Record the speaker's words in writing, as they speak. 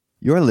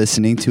You're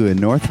listening to a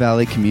North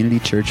Valley Community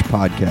Church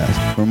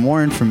podcast. For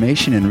more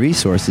information and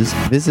resources,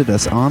 visit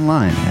us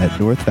online at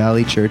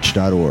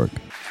northvalleychurch.org.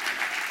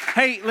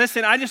 Hey,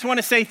 listen, I just want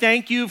to say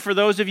thank you for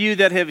those of you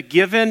that have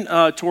given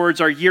towards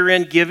our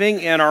year-end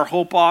giving and our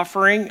hope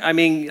offering. I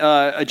mean,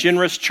 a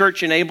generous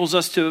church enables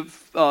us to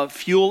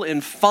fuel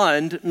and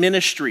fund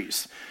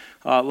ministries.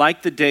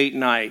 Like the date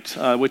night,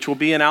 which will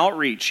be an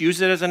outreach.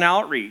 Use it as an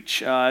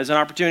outreach, as an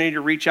opportunity to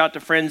reach out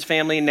to friends,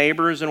 family, and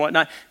neighbors and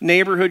whatnot.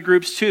 Neighborhood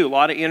groups too. A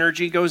lot of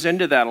energy goes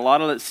into that. A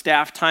lot of the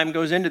staff time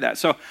goes into that.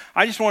 So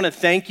I just want to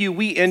thank you.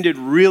 We ended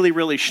really,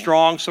 really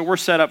strong. So we're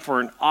set up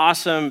for an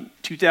awesome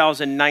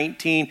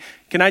 2019.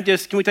 Can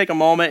we take a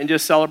moment and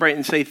just celebrate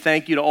and say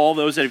thank you to all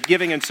those that are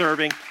giving and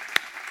serving?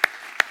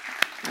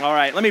 All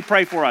right, let me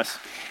pray for us.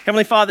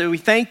 Heavenly Father, we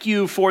thank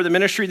you for the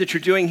ministry that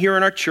you're doing here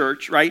in our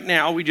church. Right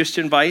now, we just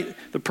invite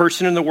the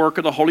person and the work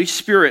of the Holy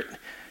Spirit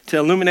to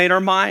illuminate our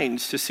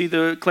minds, to see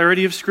the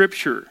clarity of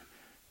Scripture,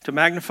 to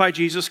magnify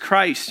Jesus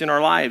Christ in our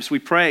lives. We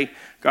pray,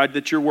 God,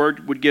 that your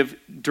word would give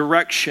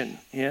direction.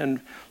 And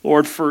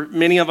Lord, for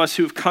many of us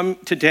who've come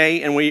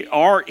today and we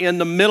are in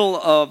the middle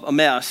of a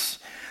mess,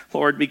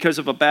 Lord, because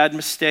of a bad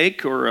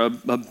mistake or a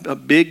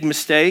big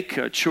mistake,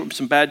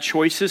 some bad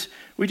choices,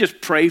 we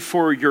just pray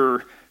for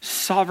your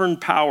sovereign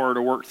power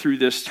to work through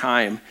this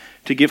time,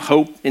 to give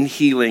hope and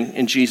healing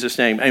in Jesus'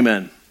 name.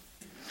 Amen.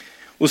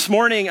 Well, this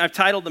morning, I've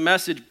titled the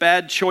message,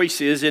 Bad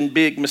Choices and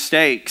Big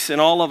Mistakes. And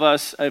all of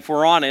us, if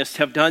we're honest,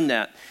 have done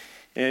that.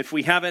 If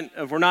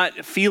we're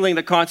not feeling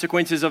the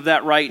consequences of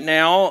that right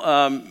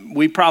now,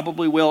 we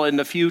probably will in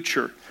the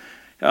future.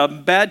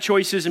 Bad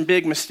choices and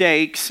big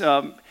mistakes,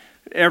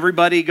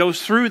 everybody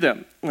goes through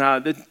them.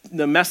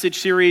 The message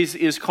series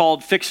is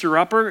called Fixer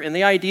Upper, and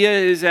the idea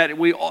is that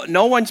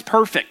no one's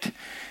perfect,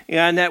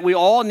 and that we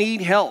all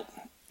need help.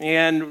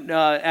 And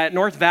at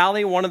North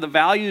Valley, one of the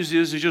values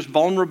is just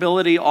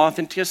vulnerability,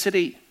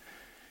 authenticity.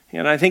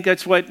 And I think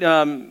that's what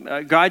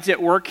God's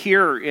at work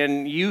here.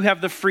 And you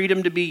have the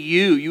freedom to be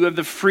you. You have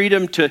the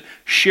freedom to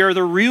share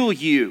the real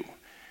you.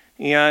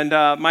 And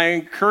my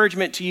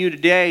encouragement to you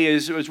today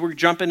is, as we're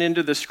jumping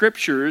into the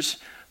scriptures,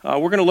 we're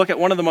going to look at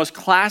one of the most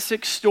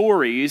classic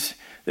stories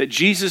that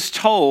Jesus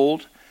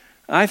told,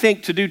 I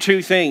think, to do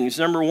two things.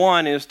 Number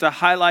one is to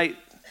highlight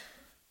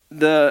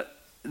the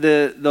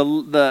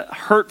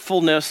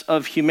hurtfulness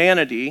of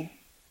humanity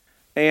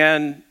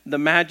and the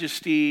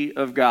majesty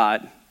of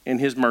God and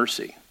his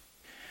mercy.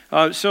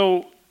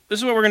 So this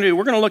is what we're going to do.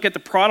 We're going to look at the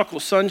prodigal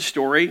son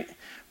story.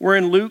 We're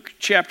in Luke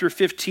chapter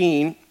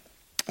 15,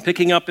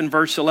 picking up in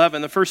verse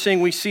 11. The first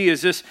thing we see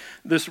is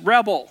this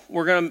rebel.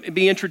 We're going to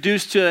be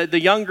introduced to the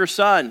younger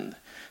son.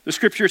 The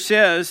scripture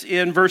says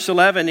in verse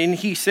 11, and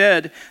he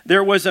said,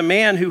 there was a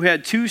man who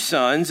had two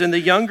sons, and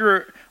the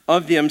younger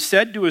of them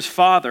said to his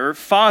father,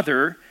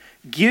 Father,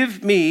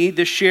 give me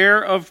the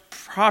share of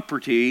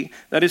property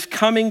that is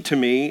coming to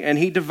me. And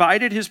he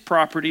divided his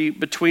property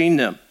between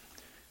them.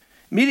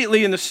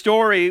 Immediately in the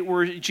story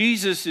where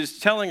Jesus is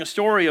telling a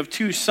story of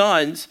two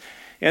sons,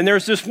 and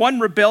there's this one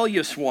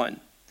rebellious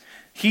one.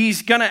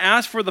 He's going to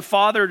ask for the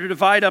father to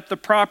divide up the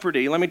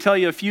property. Let me tell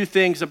you a few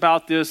things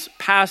about this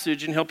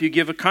passage and help you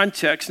give a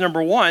context.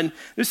 Number one,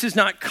 this is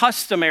not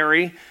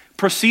customary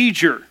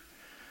procedure.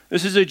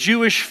 This is a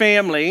Jewish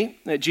family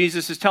that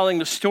Jesus is telling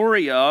the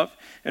story of.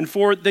 And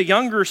for the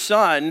younger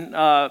son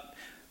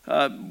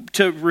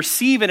to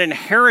receive an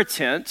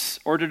inheritance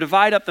or to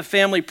divide up the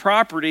family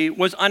property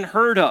was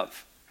unheard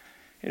of.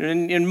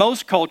 And in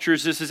most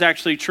cultures, this is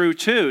actually true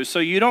too. So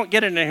you don't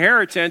get an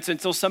inheritance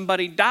until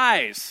somebody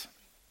dies.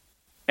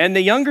 And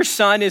the younger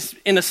son is,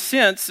 in a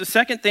sense, the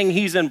second thing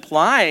he's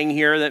implying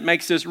here that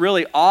makes this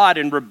really odd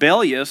and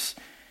rebellious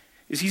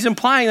is he's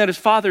implying that his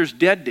father's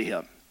dead to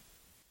him.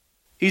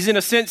 He's in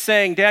a sense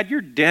saying, Dad,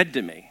 you're dead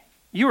to me.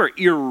 You are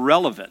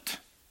irrelevant.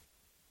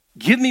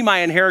 Give me my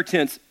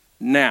inheritance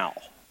now,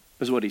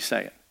 is what he's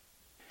saying.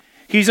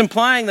 He's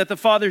implying that the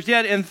father's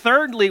dead. And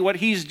thirdly, what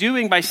he's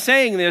doing by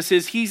saying this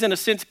is he's, in a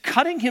sense,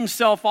 cutting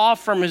himself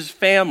off from his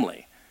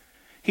family.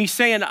 He's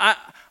saying,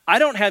 I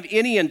don't have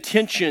any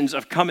intentions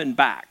of coming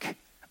back.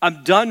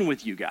 I'm done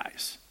with you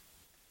guys.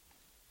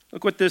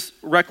 Look what this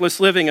reckless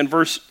living in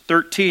verse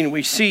 13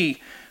 we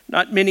see.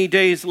 Not many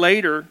days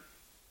later,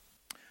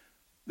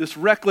 this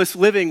reckless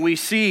living we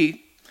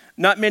see,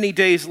 not many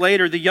days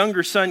later, the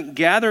younger son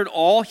gathered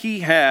all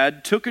he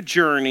had, took a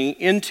journey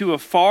into a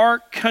far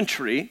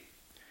country,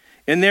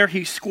 and there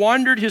he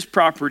squandered his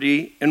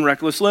property in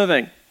reckless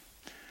living.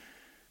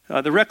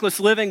 The reckless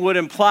living would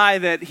imply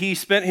that he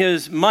spent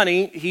his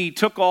money. He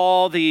took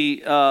all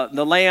the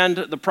land,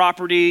 the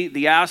property,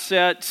 the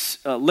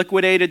assets,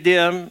 liquidated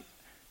them,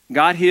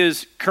 got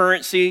his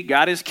currency,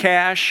 got his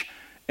cash,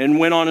 and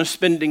went on a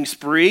spending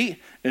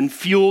spree and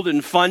fueled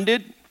and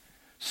funded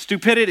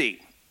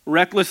stupidity,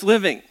 reckless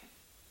living,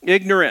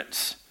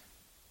 ignorance.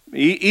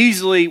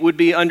 Easily would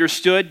be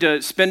understood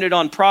to spend it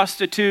on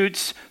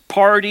prostitutes,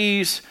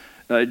 parties,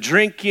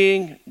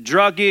 drinking,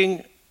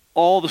 drugging,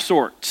 all the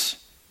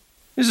sorts.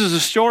 This is a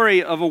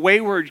story of a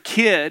wayward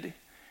kid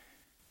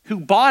who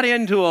bought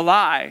into a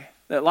lie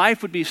that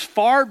life would be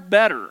far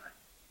better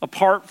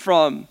apart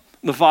from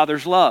the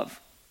Father's love.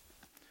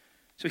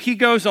 So he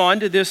goes on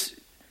to this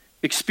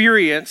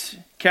experience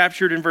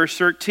captured in verse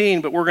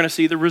 13, but we're going to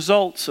see the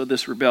results of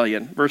this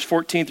rebellion. Verse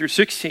 14 through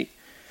 16.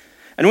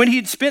 And when he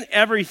had spent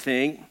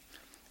everything,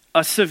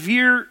 a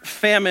severe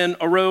famine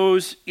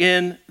arose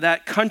in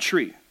that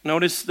country.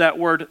 Notice that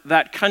word,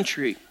 that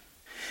country.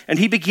 And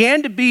he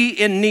began to be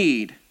in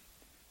need.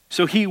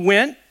 So he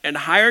went and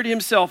hired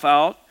himself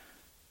out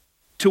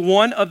to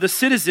one of the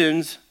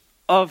citizens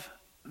of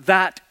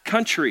that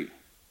country,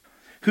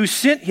 who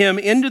sent him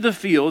into the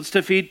fields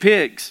to feed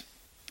pigs.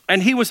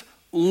 And he was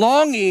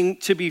longing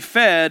to be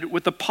fed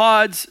with the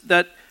pods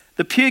that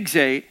the pigs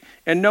ate,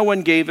 and no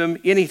one gave him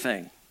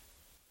anything.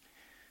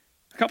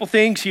 A couple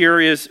things here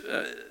is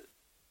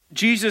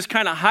Jesus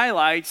kind of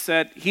highlights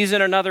that he's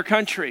in another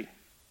country.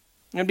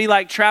 It'd be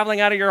like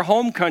traveling out of your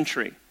home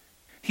country.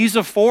 He's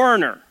a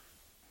foreigner.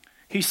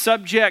 He's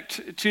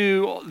subject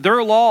to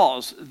their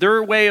laws,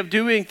 their way of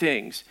doing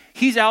things.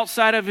 He's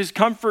outside of his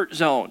comfort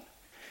zone.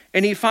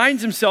 And he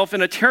finds himself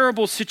in a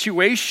terrible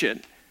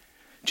situation.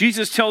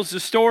 Jesus tells the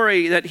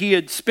story that he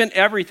had spent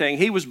everything.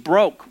 He was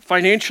broke,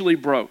 financially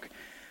broke.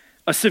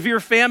 A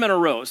severe famine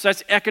arose.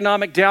 That's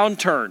economic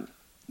downturn.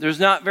 There's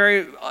not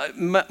very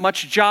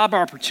much job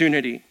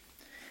opportunity.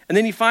 And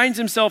then he finds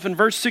himself in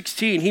verse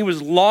 16. He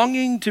was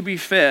longing to be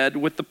fed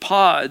with the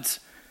pods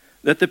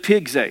that the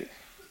pigs ate.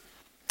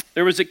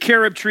 There was a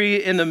carob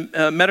tree in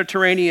the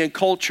Mediterranean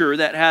culture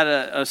that had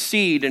a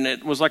seed, and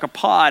it was like a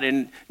pod,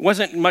 and it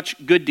wasn't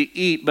much good to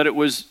eat, but it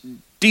was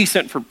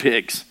decent for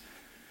pigs.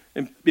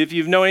 And if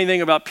you know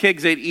anything about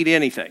pigs, they'd eat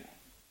anything.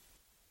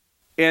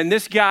 And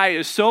this guy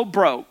is so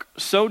broke,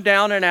 so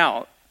down and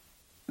out,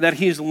 that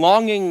he's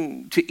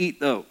longing to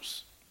eat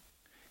those.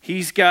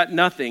 He's got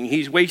nothing.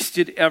 He's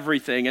wasted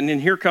everything. And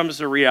then here comes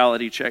the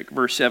reality check,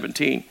 verse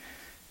 17.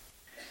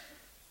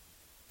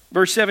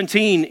 Verse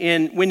 17,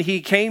 and when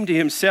he came to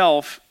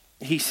himself,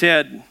 he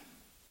said,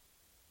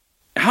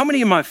 how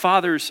many of my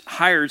father's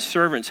hired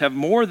servants have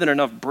more than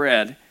enough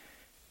bread,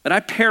 that I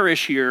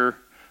perish here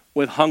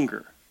with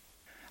hunger?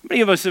 How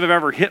many of us have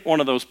ever hit one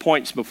of those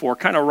points before,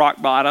 kind of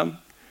rock bottom,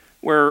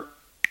 where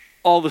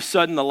all of a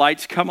sudden the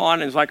lights come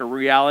on and it's like a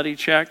reality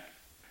check?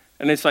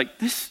 And it's like,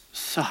 this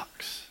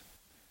sucks.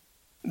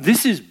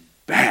 This is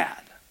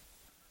bad.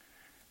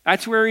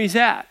 That's where he's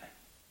at.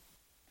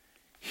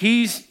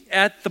 He's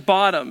at the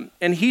bottom,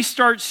 and he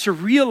starts to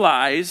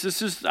realize,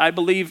 this is, I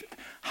believe,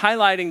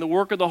 highlighting the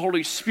work of the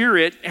Holy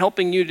Spirit,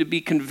 helping you to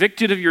be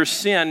convicted of your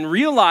sin,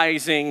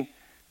 realizing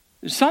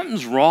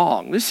something's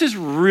wrong. This is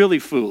really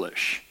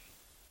foolish.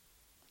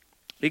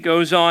 He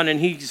goes on, and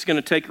he's going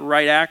to take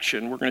right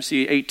action. We're going to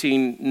see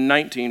 18 and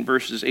 19,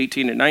 verses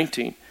 18 and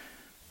 19.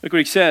 Look what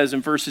he says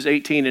in verses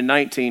 18 and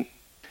 19.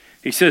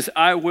 He says,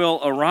 I will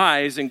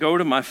arise and go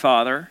to my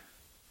father,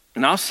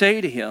 and I'll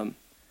say to him,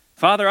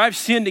 Father, I've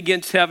sinned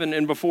against heaven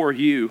and before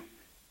you.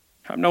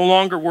 I'm no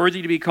longer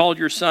worthy to be called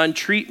your son.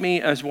 Treat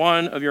me as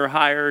one of your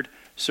hired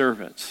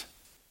servants.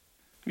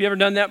 Have you ever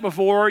done that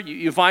before?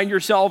 You find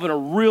yourself in a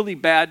really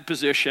bad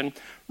position,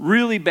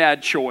 really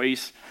bad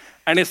choice,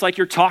 and it's like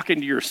you're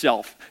talking to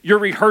yourself. You're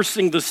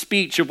rehearsing the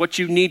speech of what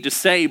you need to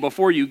say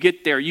before you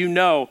get there. You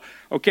know,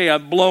 okay,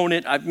 I've blown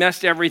it, I've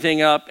messed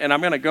everything up, and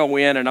I'm going to go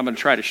in and I'm going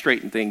to try to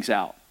straighten things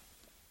out.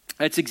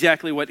 That's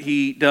exactly what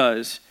he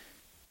does.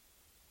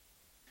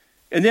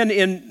 And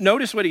then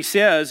notice what he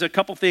says, a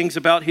couple things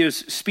about his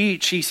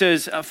speech. He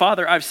says,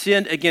 Father, I've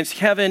sinned against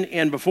heaven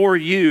and before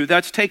you.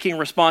 That's taking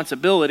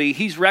responsibility.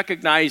 He's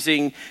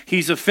recognizing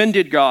he's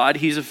offended God.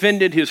 He's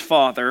offended his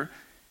Father.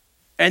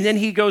 And then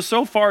he goes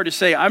so far to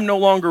say, I'm no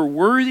longer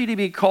worthy to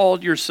be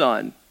called your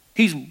son.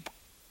 He's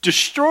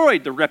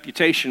destroyed the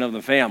reputation of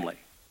the family.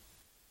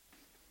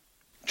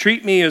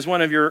 Treat me as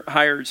one of your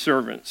hired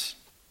servants.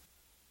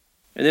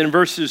 And then in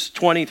verses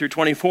 20 through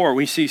 24,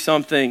 we see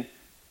something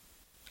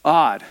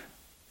odd.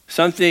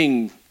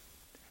 Something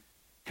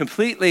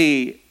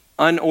completely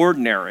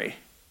unordinary.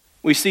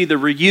 We see the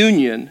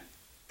reunion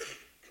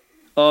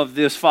of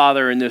this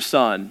father and this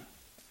son.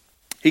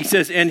 He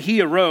says, and he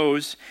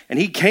arose and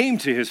he came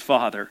to his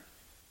father.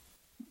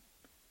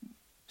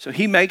 So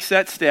he makes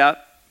that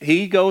step.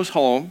 He goes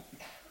home,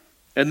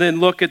 and then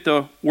look at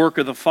the work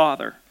of the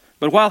father.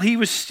 But while he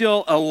was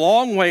still a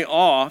long way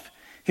off,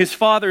 his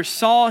father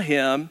saw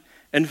him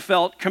and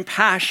felt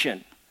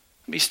compassion.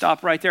 Let me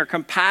stop right there.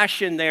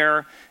 Compassion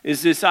there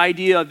is this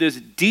idea of this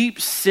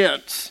deep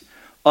sense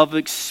of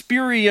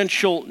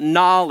experiential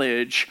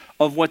knowledge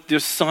of what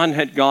this son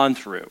had gone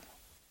through.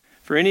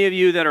 For any of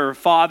you that are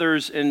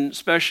fathers, and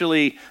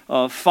especially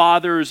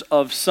fathers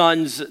of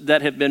sons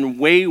that have been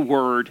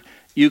wayward,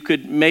 you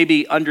could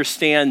maybe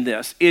understand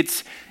this.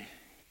 It's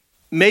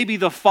maybe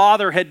the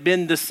father had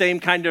been the same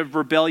kind of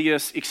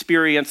rebellious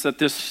experience that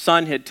this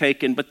son had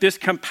taken, but this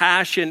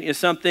compassion is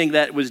something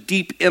that was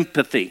deep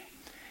empathy.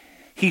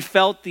 He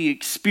felt the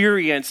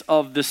experience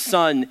of the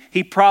son.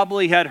 He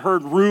probably had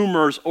heard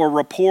rumors or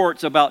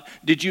reports about,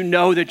 did you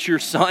know that your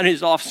son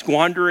is off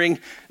squandering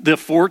the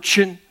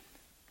fortune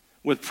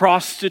with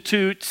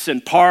prostitutes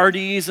and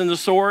parties and the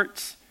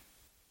sorts?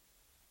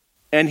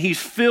 And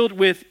he's filled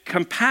with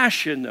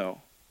compassion,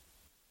 though.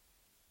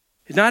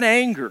 Not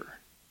anger,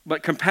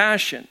 but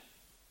compassion.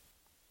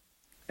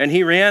 And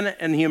he ran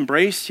and he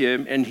embraced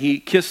him and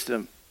he kissed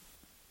him.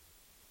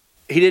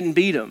 He didn't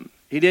beat him.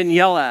 He didn't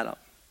yell at him.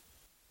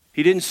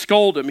 He didn't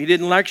scold him. He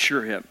didn't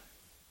lecture him.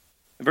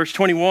 In verse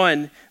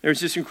 21, there's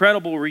this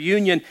incredible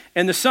reunion.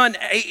 And the son,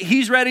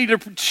 he's ready to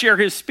share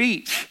his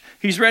speech.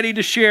 He's ready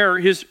to share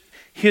his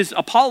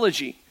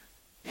apology,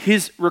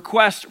 his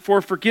request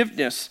for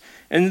forgiveness.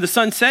 And the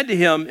son said to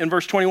him in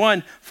verse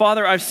 21,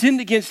 "Father, I've sinned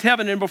against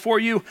heaven and before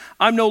you.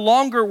 I'm no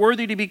longer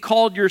worthy to be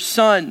called your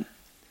son."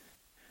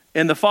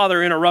 And the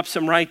father interrupts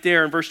him right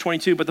there in verse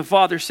 22. But the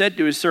father said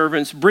to his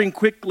servants, "Bring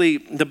quickly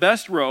the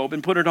best robe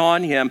and put it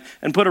on him,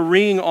 and put a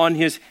ring on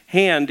his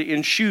hand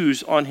and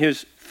shoes on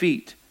his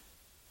feet."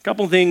 A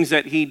couple things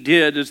that he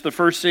did is the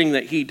first thing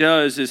that he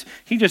does is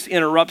he just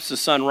interrupts the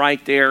son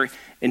right there,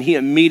 and he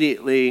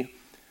immediately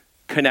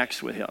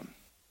connects with him.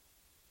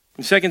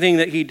 The second thing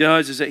that he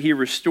does is that he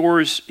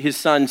restores his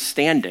son's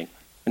standing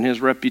and his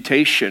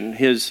reputation,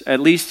 at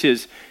least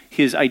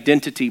his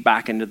identity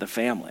back into the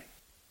family.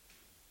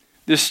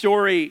 This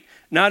story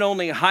not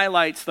only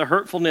highlights the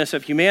hurtfulness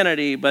of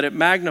humanity, but it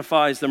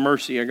magnifies the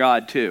mercy of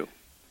God too.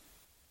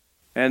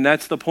 And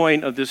that's the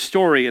point of this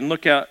story. And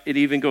look out, it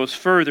even goes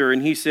further.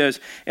 And he says,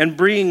 "And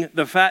bring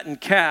the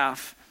fattened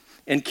calf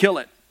and kill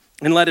it,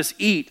 and let us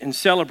eat and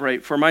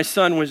celebrate. For my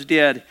son was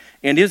dead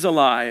and is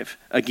alive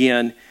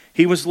again.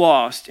 He was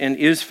lost and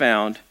is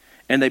found."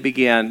 And they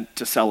began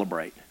to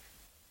celebrate.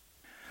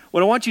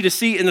 What I want you to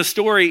see in the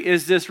story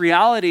is this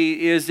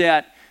reality is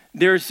that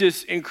there's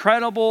this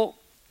incredible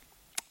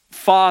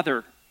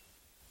father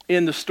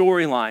in the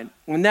storyline.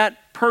 And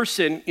that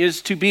person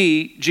is to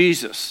be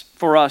Jesus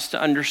for us to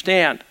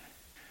understand.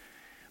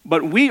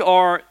 But we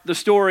are the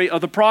story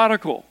of the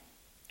prodigal.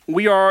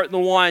 We are the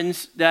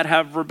ones that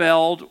have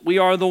rebelled. We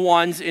are the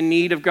ones in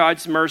need of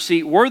God's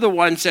mercy. We're the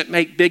ones that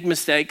make big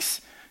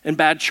mistakes and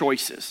bad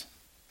choices.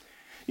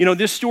 You know,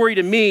 this story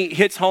to me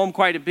hits home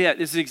quite a bit.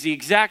 This is the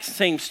exact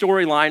same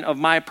storyline of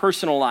my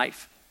personal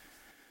life.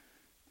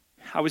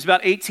 I was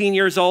about 18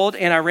 years old,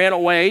 and I ran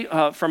away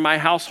from my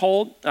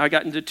household. I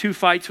got into 2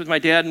 fights with my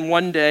dad in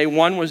one day.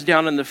 One was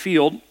down in the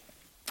field.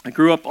 I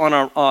grew up on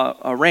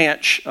a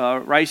ranch,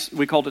 rice.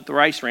 We called it the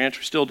Rice Ranch.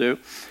 We still do.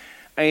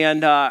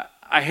 And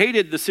I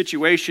hated the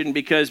situation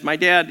because my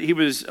dad,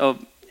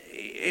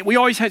 we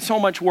always had so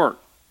much work,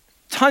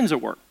 tons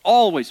of work,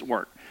 always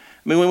work.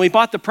 I mean, when we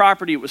bought the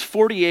property, it was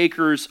 40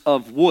 acres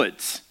of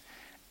woods.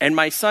 And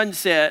my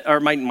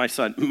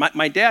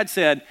dad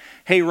said,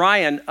 "Hey,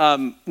 Ryan,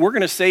 we're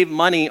going to save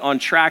money on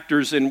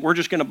tractors and we're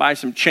just going to buy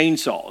some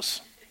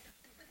chainsaws."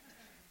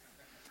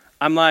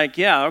 I'm like,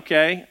 "Yeah,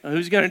 okay.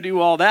 Who's going to do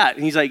all that?"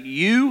 And he's like,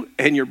 "You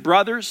and your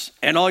brothers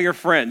and all your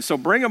friends. So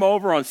bring them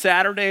over on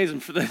Saturdays,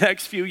 and for the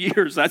next few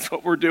years, that's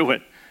what we're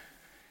doing."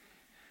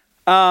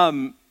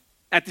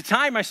 At the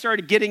time, I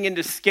started getting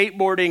into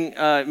skateboarding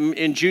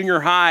in junior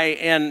high,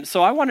 and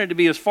so I wanted to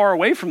be as far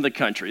away from the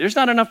country. There's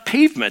not enough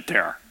pavement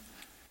there.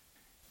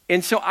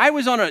 And so I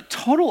was on a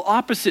total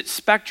opposite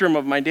spectrum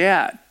of my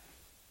dad.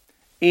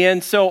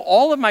 And so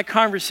all of my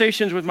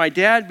conversations with my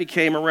dad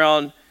became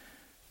around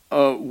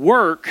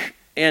work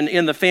and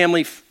on the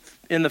family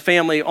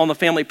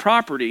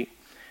property.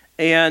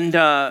 And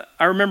I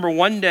remember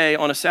one day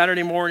on a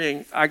Saturday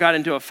morning, I got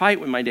into a fight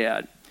with my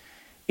dad.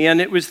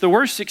 And it was the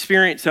worst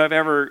experience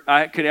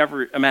I could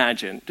ever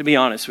imagine, to be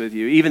honest with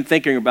you. Even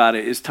thinking about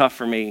it is tough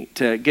for me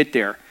to get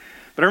there.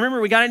 But I remember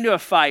we got into a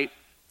fight,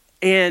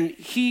 and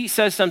he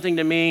says something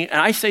to me,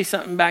 and I say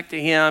something back to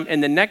him,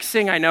 and the next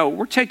thing I know,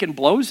 we're taking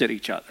blows at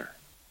each other.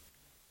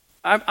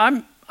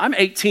 I'm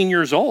 18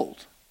 years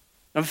old.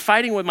 I'm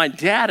fighting with my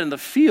dad in the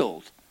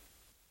field.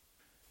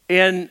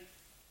 And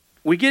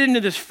we get into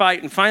this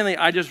fight, and finally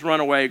I just run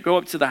away, go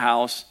up to the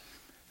house.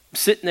 I'm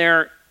sitting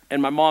there, and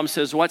my mom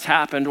says, "What's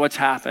happened? What's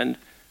happened?"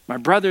 My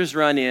brothers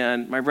run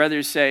in. My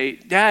brothers say,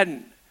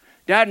 Dad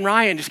and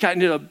Ryan just got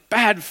into a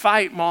bad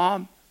fight,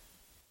 Mom."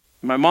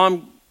 My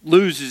mom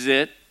loses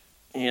it,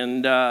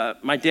 and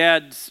my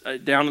dad's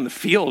down in the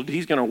field.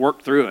 He's going to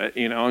work through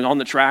it, on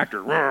the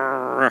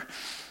tractor.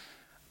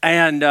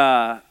 And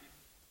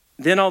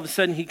then all of a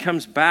sudden he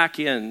comes back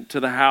into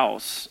the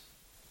house,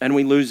 and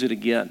we lose it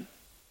again.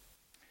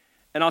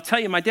 And I'll tell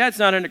you, my dad's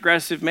not an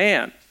aggressive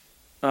man.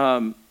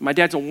 My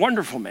dad's a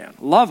wonderful man.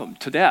 Love him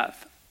to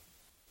death.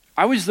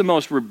 I was the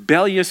most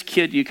rebellious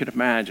kid you could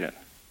imagine.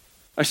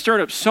 I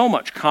stirred up so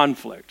much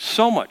conflict,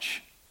 so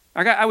much.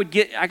 I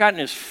got in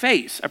his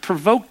face. I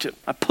provoked him.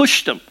 I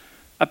pushed him.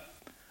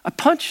 I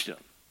punched him.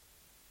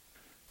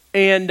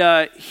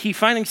 And he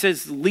finally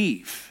says,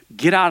 "Leave.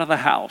 Get out of the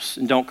house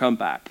and don't come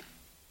back."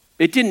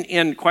 It didn't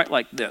end quite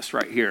like this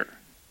right here.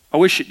 I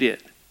wish it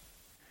did.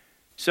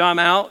 So I'm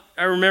out.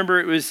 I remember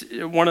it was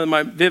one of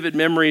my vivid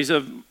memories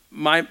of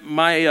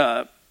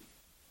my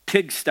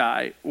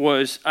pigsty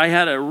was I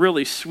had a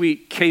really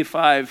sweet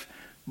K5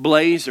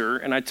 Blazer,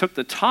 and I took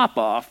the top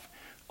off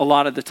a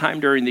lot of the time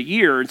during the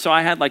year. And so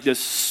I had like this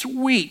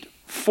sweet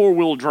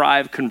 4-wheel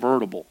drive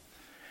convertible.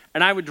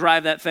 And I would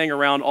drive that thing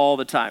around all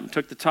the time.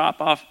 Took the top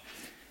off,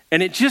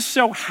 And it just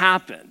so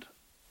happened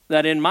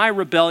that in my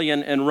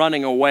rebellion and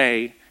running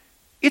away,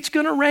 it's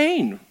going to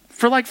rain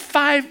for like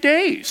 5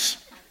 days.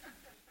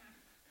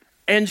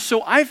 And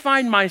so I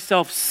find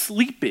myself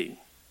sleeping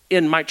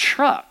in my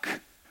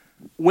truck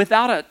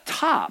without a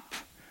top,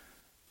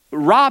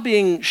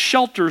 robbing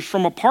shelters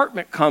from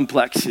apartment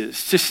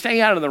complexes to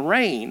stay out of the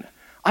rain.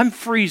 I'm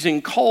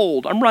freezing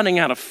cold. I'm running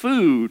out of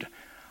food.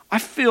 I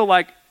feel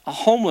like a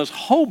homeless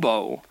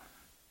hobo.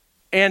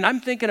 And I'm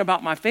thinking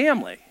about my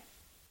family.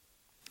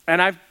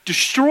 And I've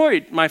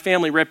destroyed my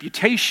family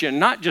reputation,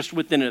 not just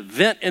with an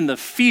event in the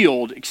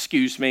field,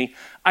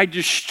 I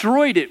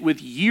destroyed it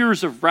with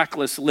years of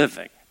reckless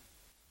living.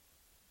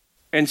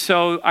 And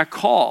so I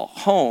call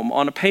home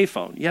on a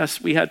payphone.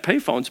 Yes, we had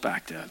payphones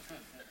back then.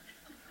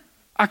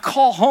 I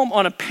call home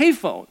on a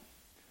payphone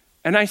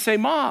and I say,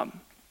 Mom,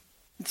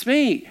 it's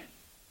me.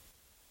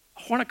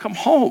 I want to come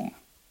home.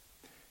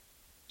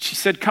 She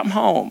said, come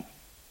home.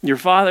 Your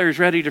father is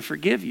ready to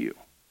forgive you.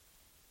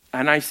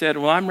 And I said,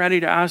 well, I'm ready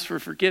to ask for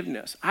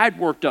forgiveness. I'd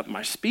worked up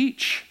my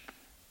speech.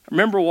 I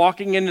remember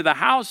walking into the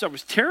house. I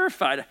was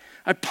terrified.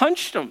 I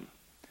punched him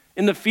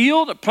in the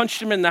field. I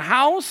punched him in the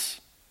house.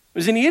 I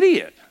was an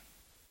idiot.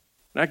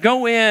 And I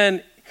go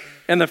in,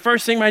 and the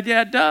first thing my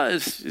dad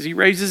does is he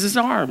raises his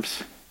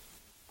arms.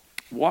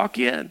 Walk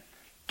in,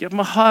 give him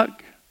a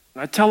hug,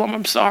 and I tell him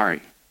I'm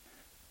sorry.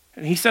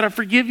 And he said, I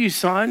forgive you,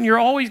 son. You're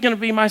always going to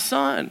be my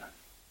son.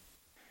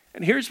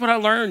 And here's what I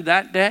learned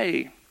that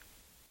day.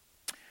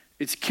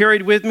 It's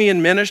carried with me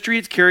in ministry.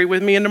 It's carried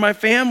with me into my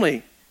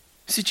family.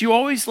 It's that you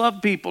always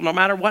love people no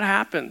matter what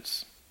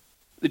happens.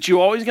 That you're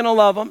always going to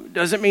love them.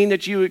 Doesn't mean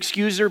that you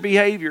excuse their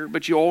behavior,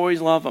 but you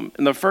always love them.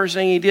 And the first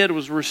thing he did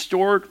was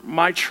restored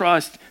my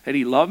trust that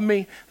he loved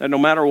me, that no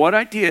matter what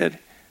I did,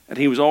 that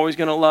he was always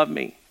going to love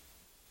me.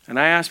 And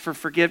I asked for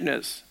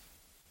forgiveness.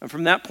 And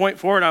from that point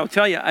forward, I'll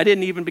tell you, I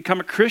didn't even become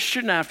a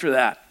Christian after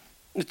that.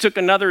 It took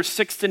another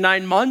 6 to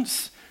 9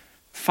 months.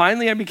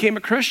 Finally, I became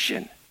a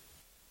Christian.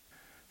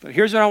 But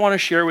here's what I want to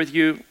share with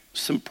you,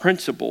 some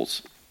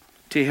principles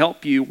to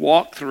help you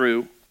walk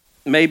through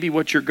maybe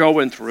what you're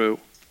going through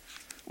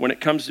when it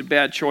comes to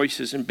bad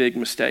choices and big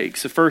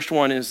mistakes. The first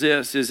one is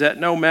this, is that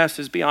no mess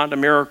is beyond a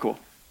miracle.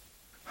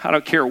 I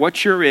don't care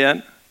what you're in.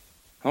 I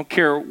don't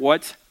care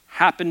what's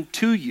happened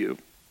to you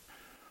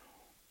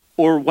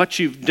or what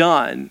you've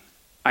done.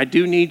 I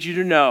do need you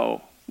to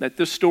know that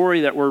this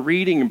story that we're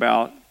reading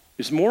about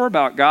is more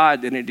about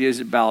God than it is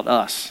about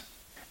us.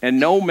 And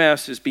no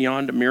mess is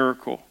beyond a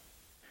miracle.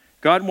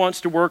 God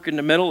wants to work in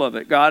the middle of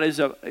it. God is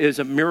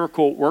a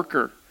miracle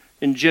worker.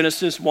 In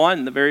Genesis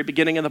 1, the very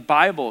beginning of the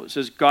Bible, it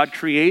says God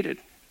created.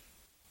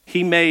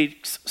 He made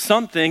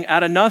something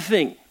out of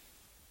nothing.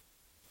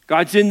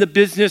 God's in the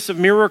business of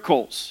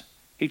miracles.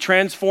 He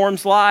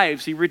transforms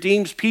lives. He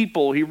redeems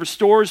people. He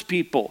restores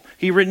people.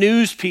 He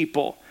renews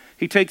people.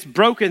 He takes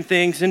broken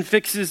things and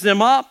fixes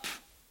them up.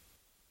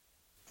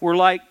 We're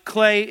like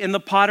clay in the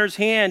potter's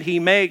hand. He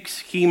makes,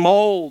 he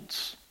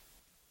molds.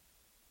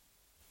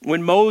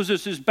 When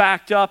Moses is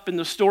backed up, and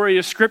the story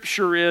of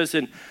Scripture is,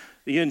 and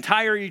the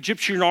entire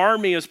Egyptian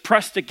army is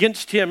pressed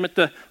against him at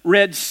the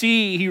Red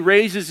Sea, he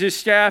raises his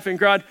staff and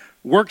God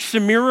works a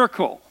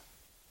miracle.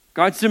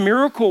 God's a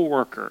miracle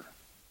worker.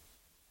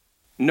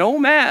 No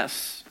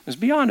mess is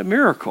beyond a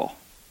miracle.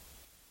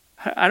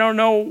 I don't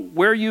know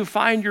where you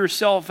find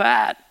yourself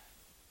at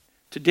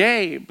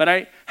today, but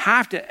I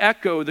have to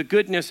echo the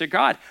goodness of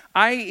God.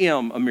 I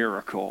am a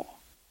miracle.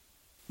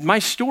 My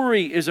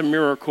story is a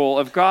miracle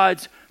of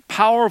God's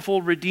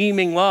powerful,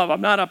 redeeming love.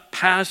 I'm not a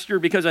pastor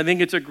because I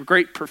think it's a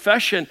great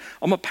profession.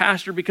 I'm a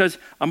pastor because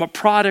I'm a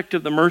product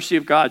of the mercy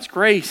of God's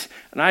grace,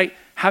 and I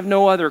have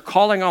no other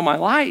calling on my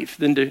life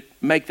than to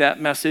make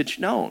that message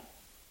known.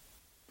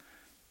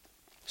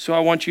 So I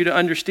want you to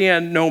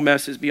understand no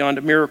mess is beyond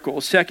a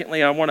miracle.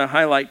 Secondly, I want to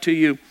highlight to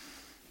you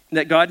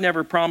that God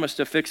never promised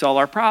to fix all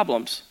our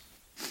problems.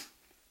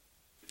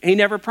 He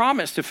never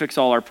promised to fix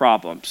all our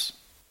problems.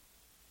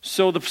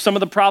 So some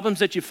of the problems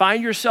that you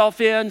find yourself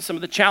in, some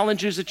of the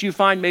challenges that you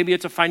find, maybe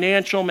it's a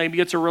financial, maybe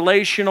it's a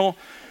relational,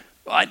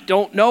 I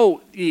don't know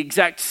the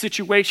exact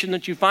situation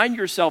that you find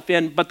yourself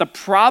in, but the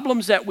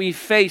problems that we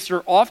face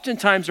are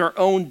oftentimes our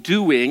own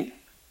doing.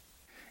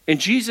 And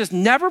Jesus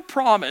never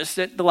promised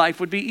that the life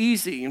would be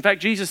easy. In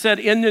fact, Jesus said,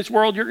 in this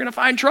world, you're going to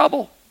find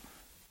trouble.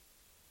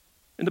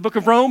 In the book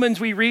of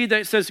Romans, we read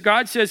that it says,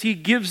 God says he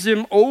gives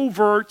them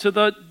over to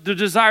the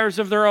desires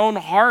of their own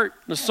heart.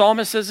 The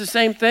psalmist says the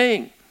same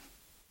thing.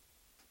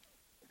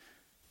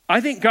 I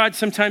think God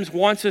sometimes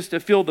wants us to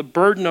feel the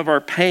burden of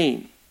our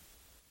pain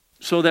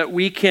so that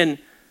we can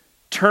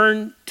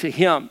turn to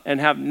him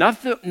and have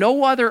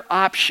no other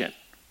option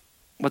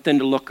but then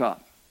to look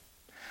up.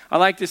 I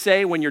like to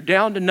say, when you're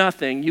down to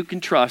nothing, you can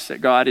trust that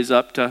God is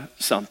up to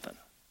something.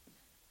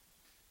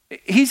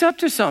 He's up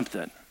to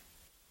something.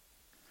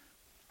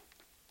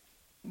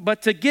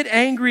 But to get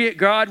angry at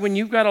God when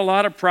you've got a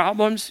lot of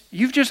problems,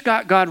 you've just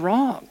got God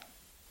wrong.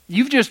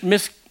 You've just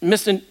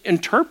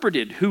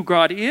misinterpreted who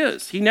God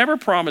is. He never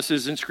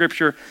promises in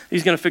Scripture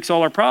he's going to fix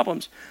all our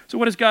problems. So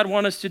what does God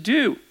want us to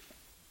do?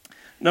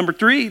 Number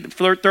three, the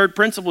third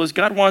principle is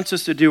God wants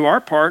us to do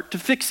our part to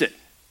fix it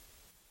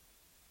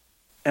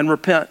and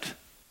repent.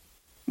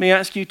 Let me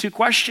ask you 2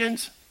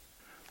 questions.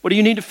 What do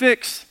you need to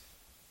fix?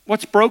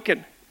 What's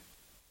broken?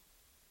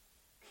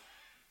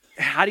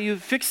 How do you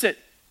fix it?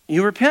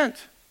 You repent.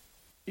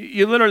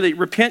 You literally,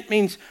 repent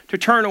means to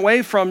turn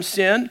away from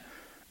sin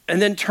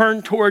and then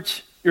turn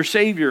towards your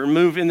Savior and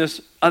move in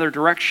this other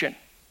direction.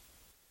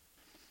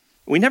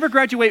 We never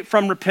graduate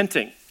from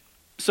repenting.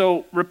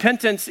 So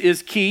repentance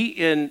is key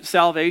in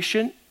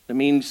salvation. It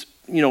means,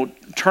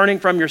 turning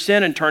from your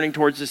sin and turning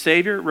towards the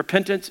Savior.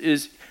 Repentance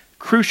is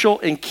crucial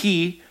and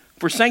key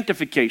for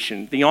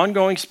sanctification, the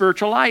ongoing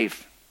spiritual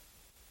life.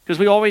 Because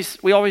we always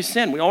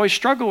sin. We always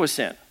struggle with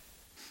sin.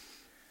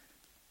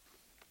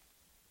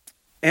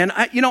 And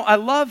I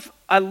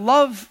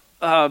love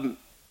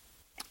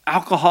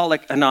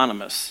Alcoholics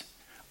Anonymous.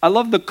 I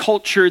love the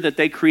culture that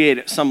they create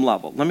at some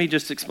level. Let me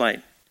just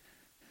explain.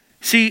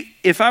 See,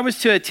 if I was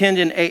to attend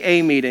an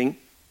AA meeting,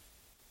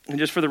 and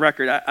just for the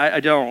record, I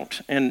don't,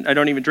 and I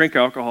don't even drink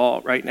alcohol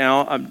right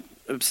now. I'm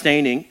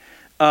abstaining.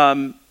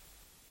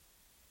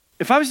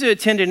 If I was to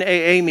attend an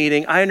AA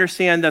meeting, I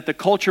understand that the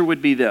culture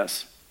would be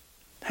this.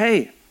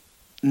 Hey,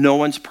 no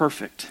one's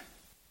perfect.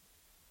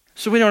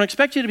 So we don't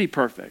expect you to be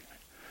perfect.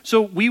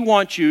 So we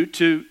want you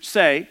to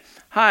say,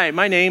 hi,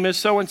 my name is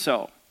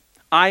so-and-so.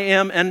 I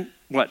am an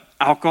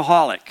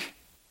alcoholic.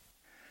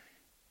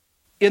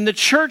 In the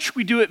church,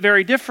 we do it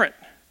very different.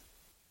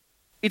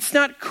 It's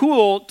not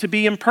cool to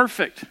be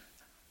imperfect.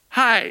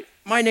 Hi,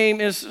 my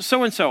name is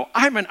so-and-so.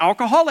 I'm an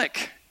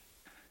alcoholic.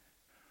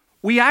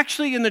 We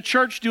actually in the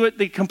church do it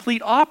the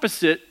complete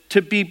opposite.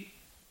 To be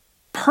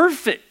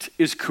perfect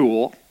is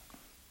cool,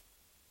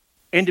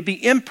 and to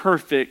be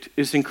imperfect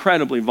is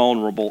incredibly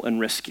vulnerable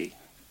and risky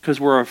because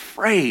we're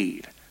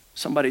afraid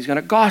somebody's going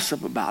to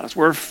gossip about us.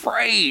 We're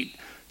afraid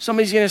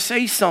somebody's going to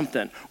say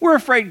something. We're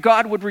afraid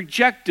God would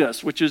reject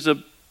us, which is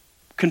a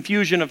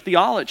confusion of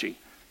theology.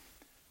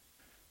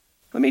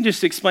 Let me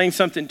just explain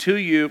something to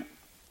you.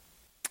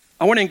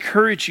 I want to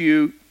encourage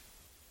you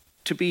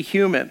to be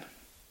human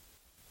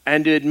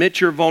and to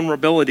admit your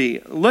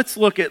vulnerability. Let's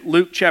look at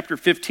Luke chapter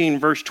 15,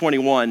 verse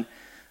 21.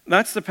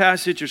 That's the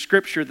passage of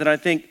scripture that I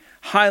think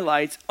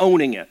highlights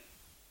owning it.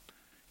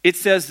 It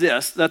says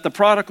this, that the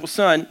prodigal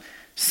son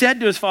said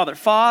to his father,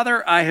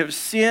 Father, I have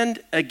sinned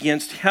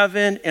against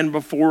heaven and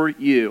before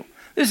you.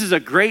 This is a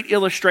great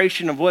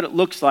illustration of what it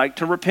looks like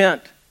to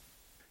repent.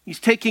 He's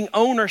taking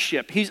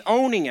ownership. He's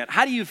owning it.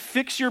 How do you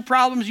fix your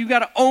problems? You got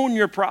to own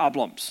your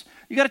problems.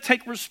 You got to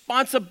take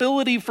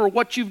responsibility for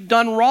what you've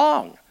done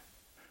wrong.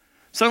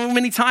 So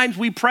many times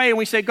we pray and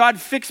we say, God,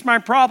 fix my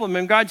problem.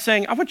 And God's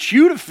saying, I want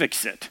you to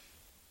fix it.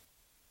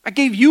 I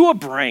gave you a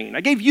brain.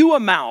 I gave you a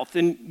mouth.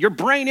 And your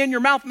brain and your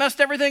mouth messed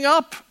everything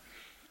up.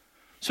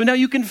 So now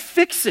you can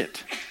fix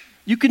it.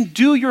 You can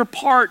do your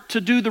part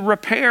to do the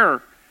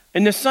repair.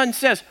 And the son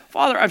says,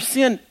 Father, I've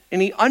sinned.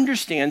 And he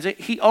understands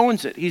it. He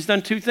owns it. He's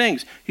done 2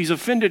 things. He's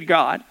offended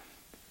God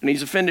and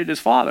he's offended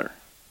his father.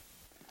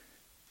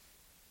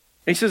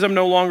 And he says, I'm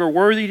no longer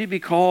worthy to be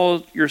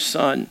called your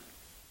son.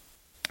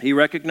 He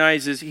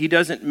recognizes, he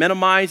doesn't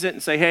minimize it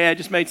and say, hey, I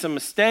just made some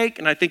mistake.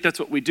 And I think that's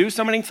what we do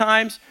so many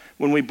times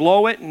when we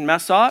blow it and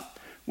mess up.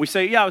 We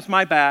say, yeah, it was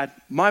my bad,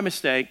 my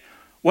mistake.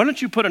 Why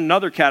don't you put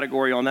another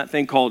category on that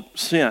thing called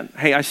sin?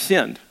 Hey, I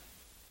sinned.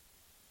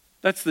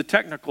 That's the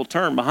technical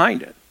term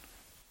behind it.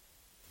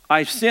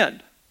 I've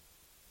sinned.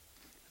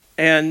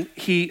 And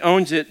he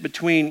owns it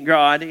between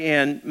God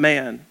and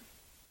man.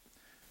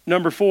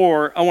 Number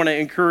 4, I want to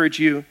encourage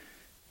you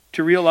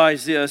to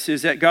realize this,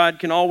 is that God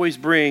can always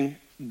bring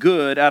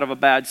good out of a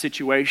bad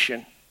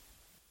situation.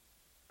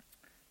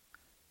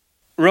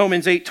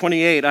 Romans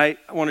 8:28, I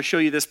want to show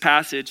you this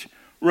passage.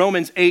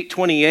 Romans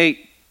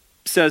 8:28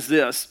 says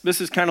this.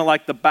 This is kind of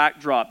like the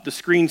backdrop, the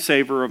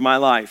screensaver of my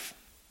life.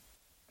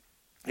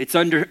 It's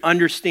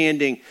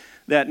understanding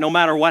that no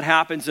matter what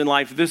happens in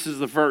life, this is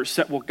the verse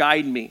that will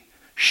guide me,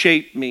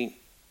 shape me,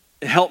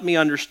 help me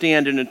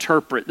understand and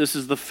interpret. This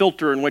is the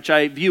filter in which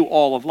I view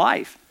all of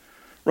life.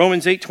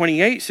 Romans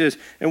 8:28 says,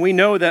 and we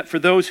know that for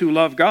those who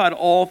love God,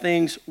 all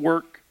things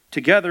work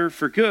together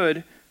for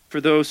good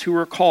for those who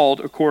are called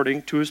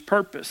according to his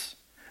purpose.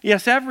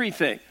 Yes,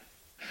 everything.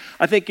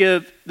 I think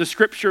of the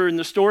scripture and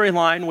the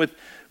storyline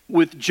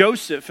with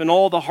Joseph and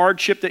all the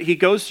hardship that he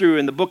goes through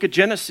in the book of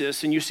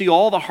Genesis, and you see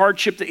all the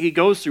hardship that he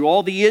goes through,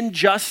 all the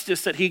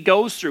injustice that he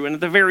goes through. And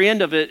at the very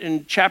end of it,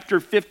 in chapter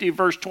 50,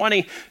 verse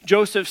 20,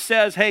 Joseph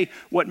says, hey,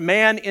 what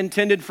man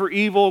intended for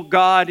evil,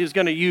 God is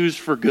going to use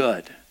for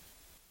good.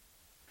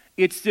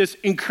 It's this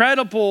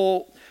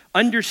incredible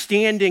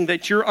understanding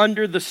that you're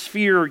under the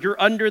sphere, you're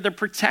under the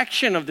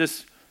protection of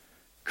this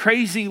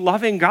crazy,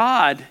 loving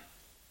God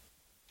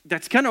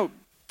that's going to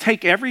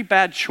take every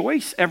bad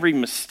choice, every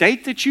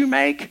mistake that you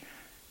make,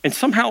 and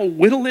somehow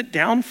whittle it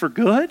down for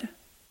good.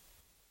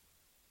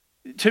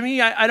 To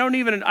me,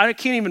 I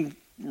can't even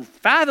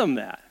fathom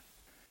that.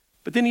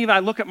 But then even I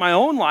look at my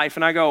own life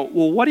and I go,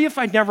 well, what if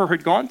I never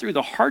had gone through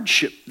the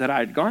hardship that I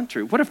had gone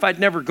through? What if I'd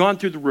never gone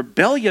through the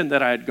rebellion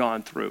that I had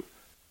gone through?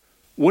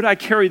 Would I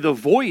carry the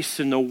voice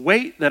and the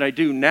weight that I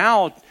do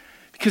now?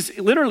 Because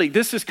literally,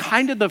 this is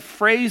kind of the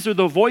phrase or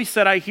the voice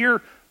that I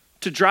hear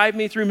to drive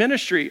me through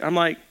ministry. I'm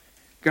like,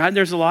 God,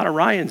 there's a lot of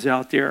Ryans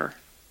out there.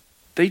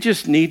 They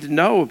just need to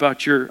know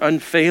about your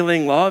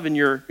unfailing love and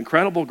your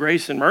incredible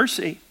grace and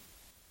mercy.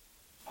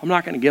 I'm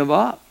not going to give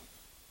up.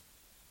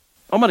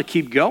 I'm going to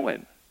keep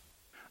going.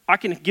 I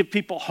can give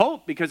people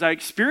hope because I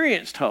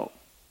experienced hope.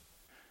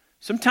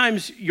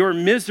 Sometimes your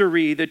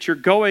misery that you're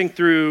going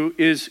through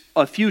is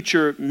a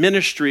future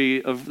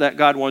ministry that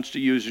God wants to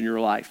use in your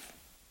life.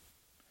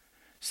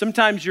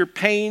 Sometimes your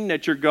pain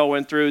that you're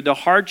going through, the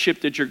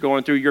hardship that you're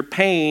going through, your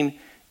pain,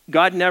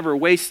 God never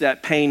wastes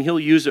that pain. He'll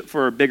use it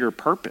for a bigger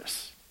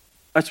purpose.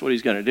 That's what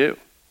he's going to do.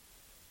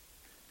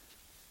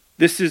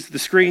 This is the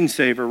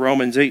screensaver,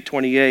 Romans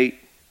 8:28.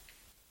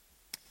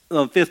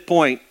 The fifth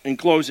point in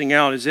closing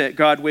out is that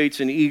God waits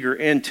in eager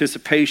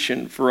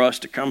anticipation for us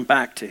to come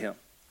back to him.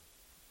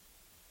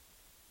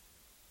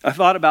 I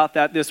thought about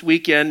that this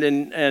weekend,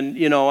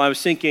 and I was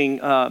thinking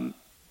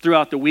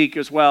throughout the week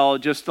as well,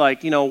 just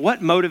like,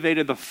 what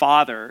motivated the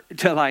father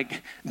to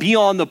be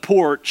on the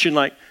porch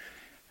and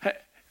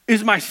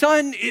is my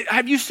son,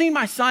 have you seen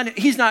my son?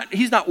 He's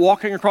not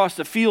walking across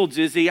the fields,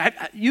 is he?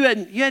 You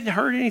hadn't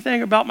heard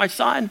anything about my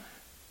son?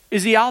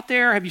 Is he out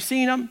there? Have you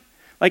seen him?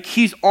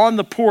 He's on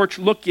the porch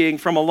looking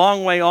from a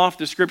long way off.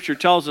 The scripture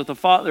tells us the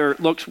father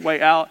looks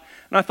way out.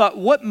 And I thought,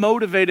 what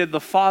motivated the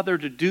father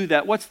to do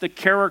that? What's the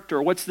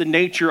character? What's the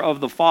nature of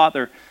the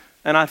father?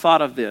 And I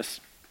thought of this.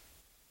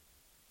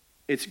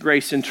 It's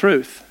grace and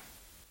truth.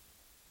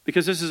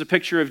 Because this is a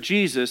picture of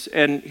Jesus.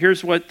 And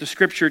here's what the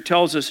scripture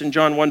tells us in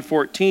John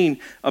 1:14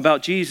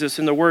 about Jesus.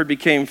 And the word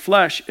became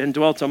flesh and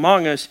dwelt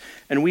among us.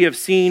 And we have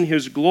seen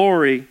his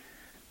glory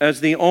as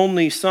the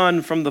only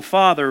Son from the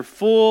Father,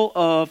 full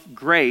of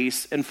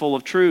grace and full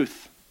of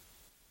truth.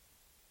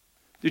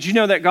 Did you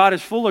know that God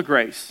is full of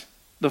grace?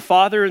 The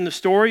Father in the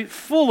story,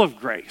 full of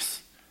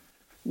grace,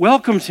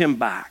 welcomes him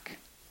back.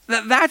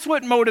 That's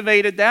what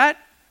motivated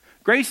that.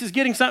 Grace is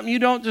getting something you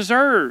don't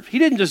deserve. He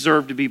didn't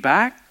deserve to be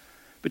back.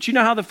 But you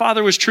know how the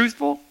Father was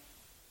truthful?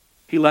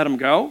 He let him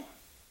go.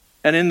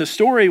 And in the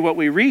story, what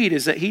we read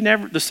is that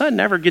the Son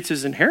never gets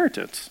his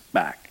inheritance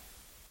back.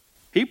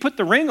 He put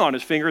the ring on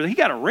his finger. He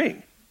got a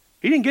ring.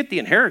 He didn't get the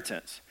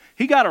inheritance.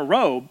 He got a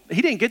robe.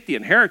 He didn't get the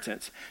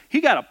inheritance.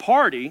 He got a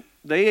party.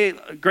 They ate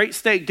a great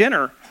steak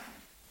dinner.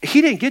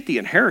 He didn't get the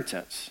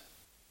inheritance.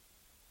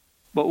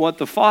 But what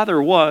the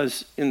Father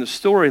was in the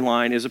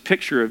storyline is a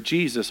picture of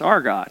Jesus,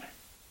 our God,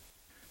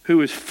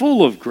 who is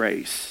full of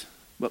grace,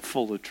 but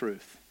full of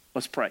truth.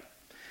 Let's pray.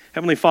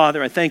 Heavenly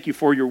Father, I thank you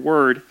for your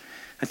word.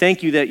 I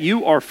thank you that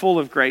you are full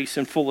of grace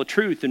and full of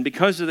truth. And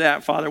because of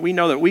that, Father, we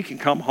know that we can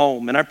come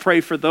home. And I pray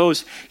for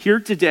those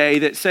here today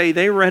that say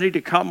they're ready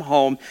to come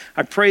home.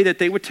 I pray that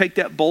they would take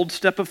that bold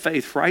step of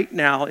faith right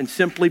now and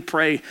simply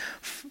pray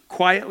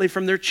quietly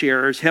from their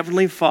chairs,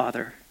 Heavenly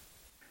Father,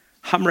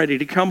 I'm ready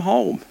to come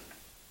home.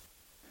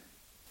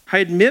 I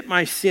admit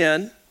my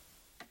sin.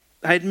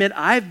 I admit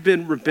I've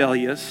been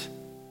rebellious.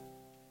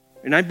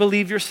 And I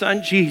believe your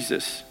Son,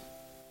 Jesus,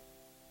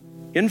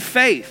 in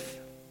faith,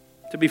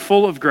 to be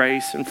full of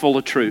grace and full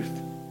of truth.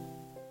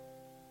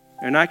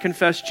 And I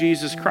confess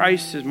Jesus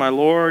Christ as my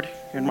Lord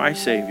and my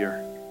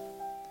Savior.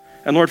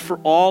 And Lord, for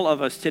all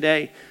of us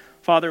today,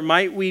 Father,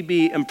 might we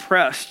be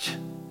impressed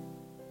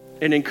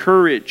and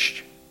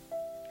encouraged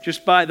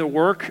just by the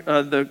work,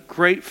 the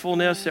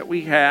gratefulness that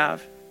we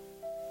have.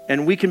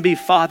 And we can be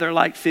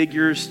father-like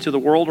figures to the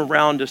world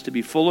around us, to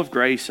be full of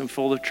grace and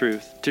full of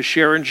truth, to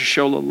share and to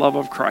show the love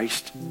of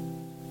Christ.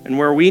 And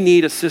where we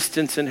need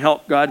assistance and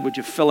help, God, would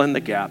you fill in the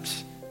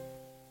gaps?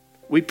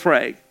 We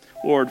pray,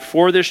 Lord,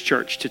 for this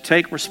church to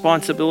take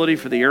responsibility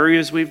for the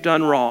areas we've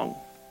done wrong.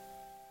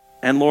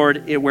 And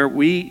Lord, where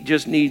we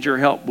just need your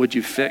help, would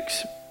you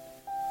fix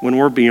when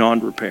we're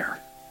beyond repair?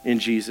 In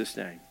Jesus'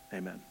 name,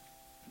 amen.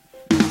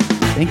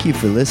 Thank you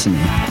for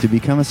listening. To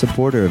become a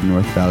supporter of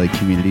North Valley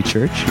Community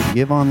Church,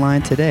 give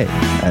online today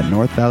at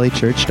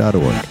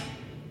northvalleychurch.org.